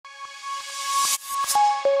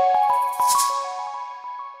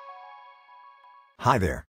Hi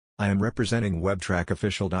there. I am representing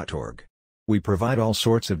WebTrackOfficial.org. We provide all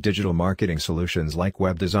sorts of digital marketing solutions like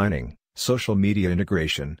web designing, social media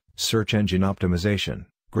integration, search engine optimization,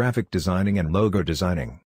 graphic designing and logo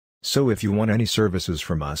designing. So if you want any services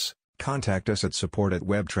from us, contact us at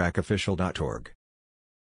support@webtrackofficial.org.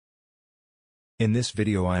 In this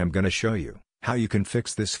video I am going to show you how you can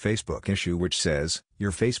fix this Facebook issue which says,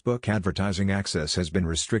 your Facebook advertising access has been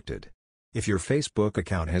restricted. If your Facebook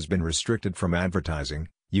account has been restricted from advertising,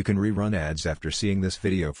 you can rerun ads after seeing this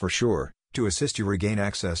video for sure, to assist you regain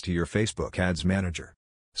access to your Facebook Ads Manager.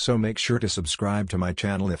 So make sure to subscribe to my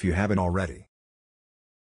channel if you haven't already.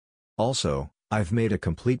 Also, I've made a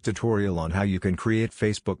complete tutorial on how you can create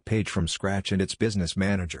Facebook page from scratch in its Business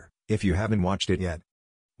Manager. If you haven't watched it yet,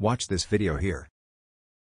 watch this video here.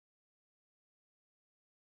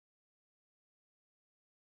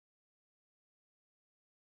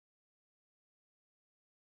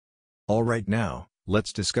 Alright, now,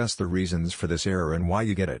 let's discuss the reasons for this error and why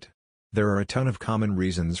you get it. There are a ton of common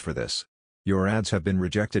reasons for this. Your ads have been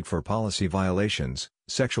rejected for policy violations,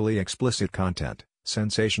 sexually explicit content,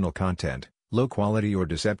 sensational content, low quality or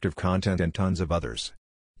deceptive content and tons of others.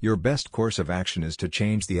 Your best course of action is to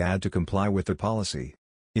change the ad to comply with the policy.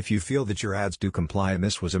 If you feel that your ads do comply and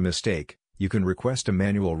this was a mistake, you can request a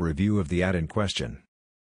manual review of the ad in question.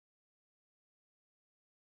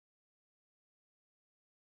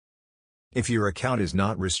 If your account is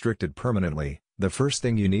not restricted permanently, the first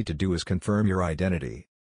thing you need to do is confirm your identity.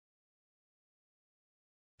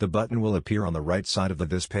 The button will appear on the right side of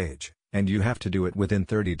this page, and you have to do it within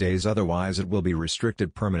 30 days, otherwise it will be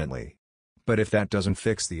restricted permanently. But if that doesn't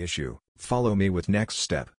fix the issue, follow me with next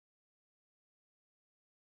step.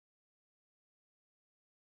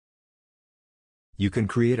 You can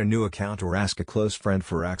create a new account or ask a close friend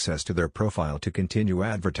for access to their profile to continue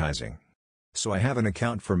advertising. So I have an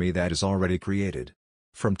account for me that is already created.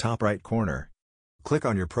 From top right corner, click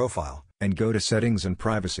on your profile, and go to Settings and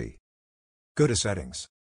Privacy. Go to Settings.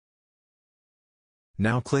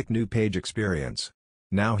 Now click New Page Experience.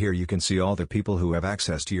 Now here you can see all the people who have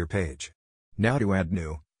access to your page. Now to add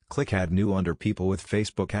new, click Add New under People with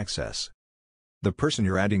Facebook Access. The person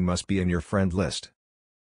you're adding must be in your friend list.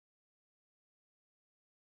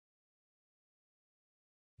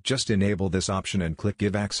 Just enable this option and click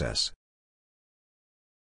Give Access.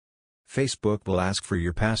 Facebook will ask for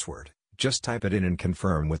your password, just type it in and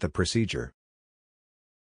confirm with the procedure.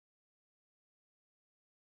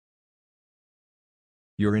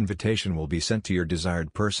 Your invitation will be sent to your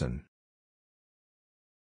desired person.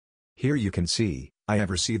 Here you can see, I have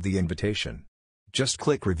received the invitation. Just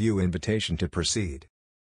click Review Invitation to proceed.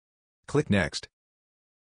 Click Next.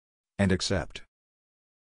 And Accept.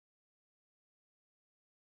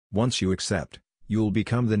 Once you accept, you will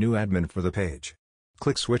become the new admin for the page.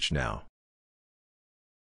 Click Switch now.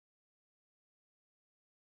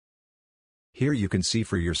 Here you can see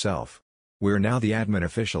for yourself. We're now the admin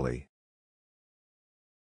officially.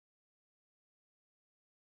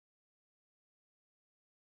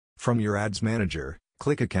 From your Ads Manager,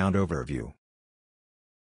 click Account Overview.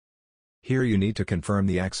 Here you need to confirm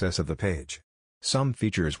the access of the page. Some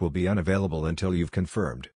features will be unavailable until you've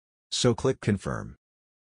confirmed. So click Confirm.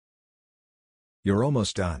 You're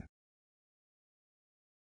almost done.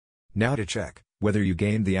 Now to check whether you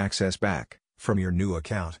gained the access back from your new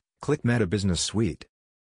account, click Meta Business Suite.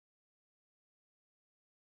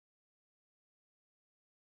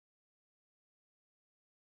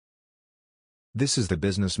 This is the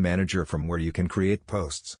Business Manager from where you can create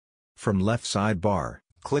posts. From left sidebar,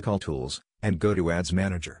 click All Tools, and go to Ads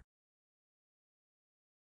Manager.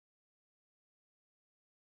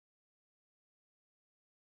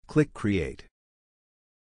 Click Create.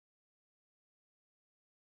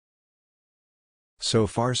 So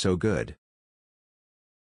far so good.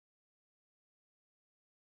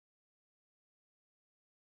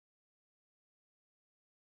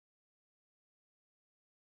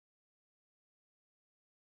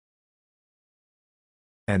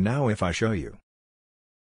 And now if I show you.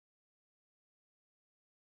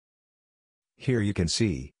 Here you can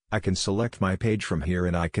see, I can select my page from here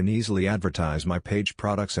and I can easily advertise my page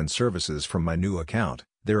products and services from my new account.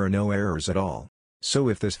 There are no errors at all. So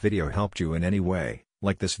if this video helped you in any way,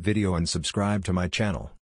 like this video and subscribe to my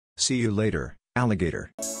channel. See you later,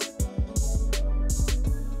 alligator.